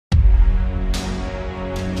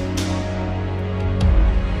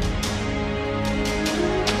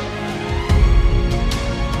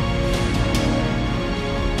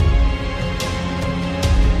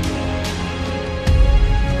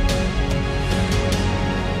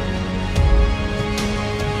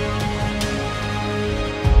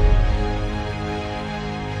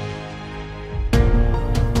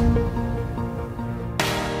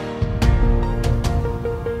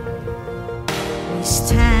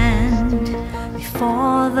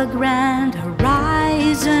before the grand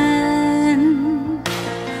horizon.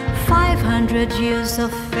 500 years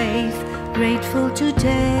of faith, grateful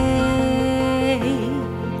today.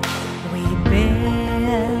 We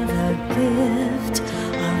bear the gift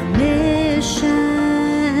of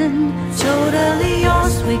mission. Totally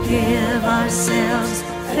yours, we give ourselves,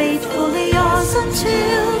 faithfully yours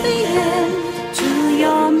until the end. To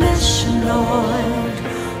your mission, Lord,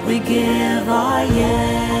 we give our yes.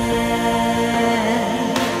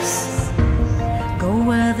 Go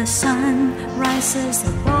where the sun rises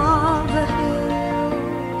above the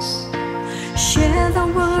hills. Share the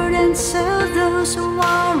word and serve those who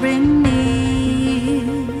are in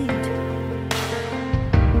need.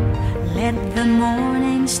 Let the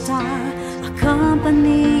morning star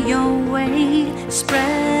accompany your way.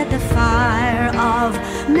 Spread the fire of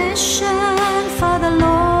mission for the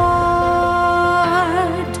Lord.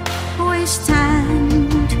 We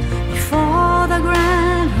stand before the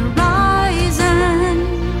grand horizon.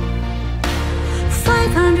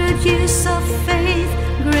 500 years of faith,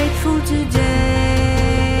 grateful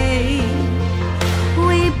today.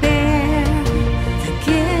 We bear the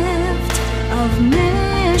gift of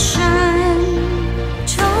mission.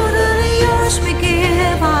 Totally yours, we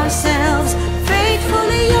give ourselves,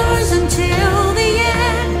 faithfully yours until the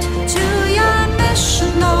end. To your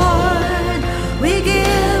mission, Lord, we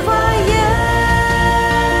give our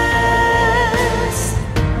yes.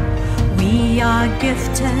 We are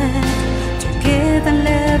gifted to give and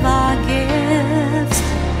live our gifts.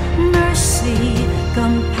 Mercy,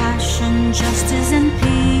 compassion, justice and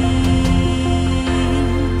peace.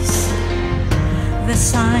 The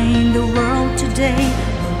sign the world today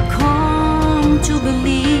will come to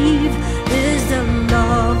believe is the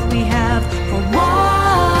love we have for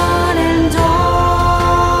one and all.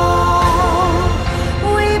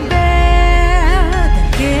 We bear the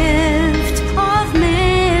gift of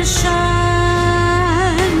mission,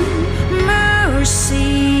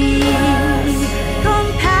 mercy,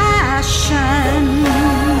 compassion,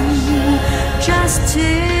 justice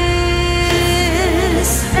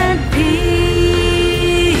and peace.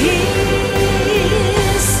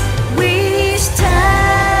 We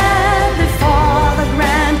stand before the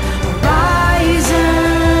grand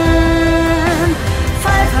horizon.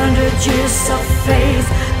 500 years of faith,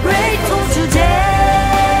 grateful today.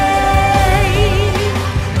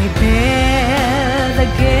 We bear the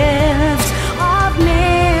gift of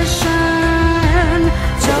mission.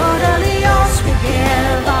 Totally yours, we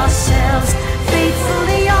give ourselves,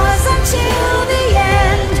 faithfully yours until the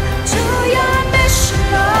end. To your mission,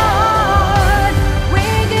 Lord, we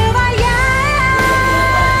give our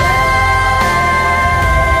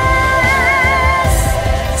yes.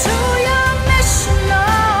 To your mission,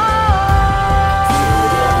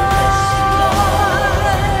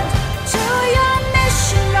 Lord, to your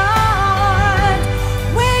mission, Lord,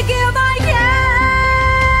 we give our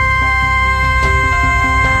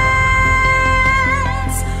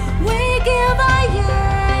yes. We give our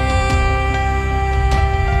yes.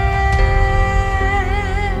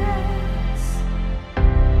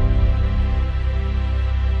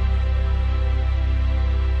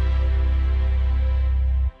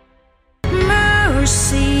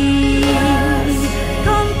 Mercy,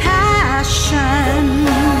 compassion,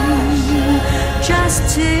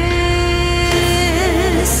 justice